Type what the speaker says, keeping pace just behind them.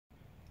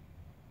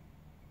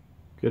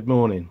Good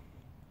morning.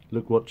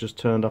 Look what just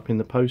turned up in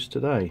the post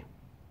today.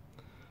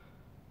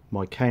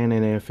 My K&N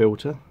air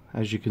filter.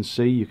 As you can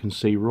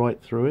see right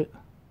through it,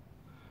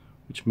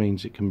 which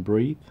means it can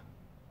breathe.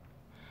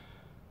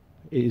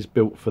 It is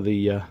built for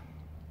the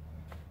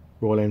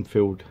Royal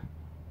Enfield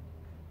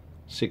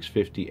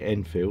 650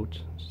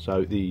 Enfield,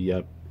 so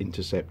the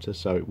interceptor,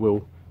 so it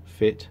will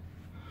fit.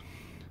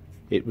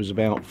 It was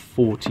about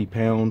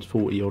 £40,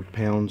 40 odd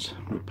pounds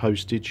with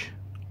postage,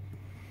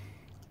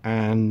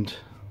 and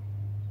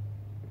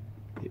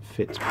it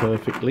fits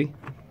perfectly.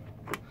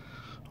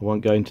 I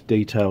won't go into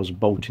details of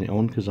bolting it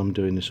on because I'm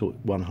doing this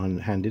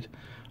one-handed.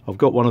 I've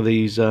got one of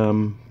these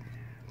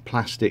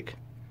plastic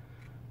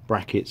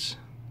brackets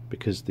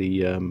because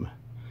the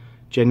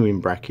genuine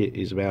bracket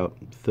is about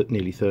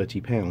nearly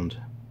 £30.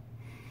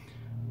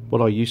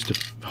 What I used to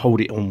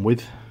hold it on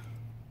with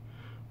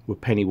were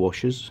penny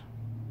washers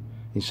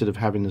instead of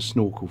having the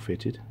snorkel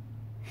fitted,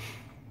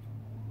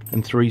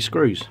 and 3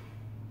 screws.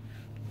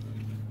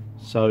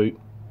 So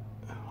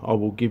I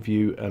will give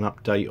you an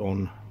update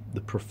on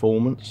the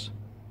performance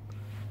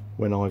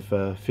when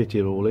I've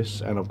fitted all this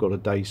and I've got a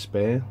day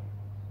spare,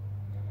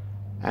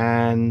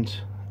 and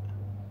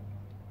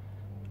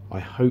I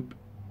hope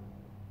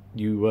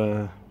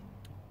you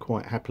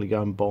quite happily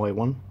go and buy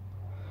one.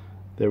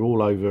 They're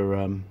all over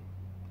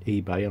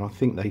eBay, and I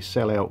think they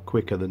sell out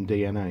quicker than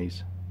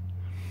DNAs.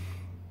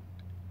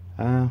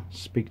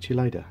 Speak to you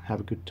later. Have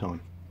a good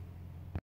time.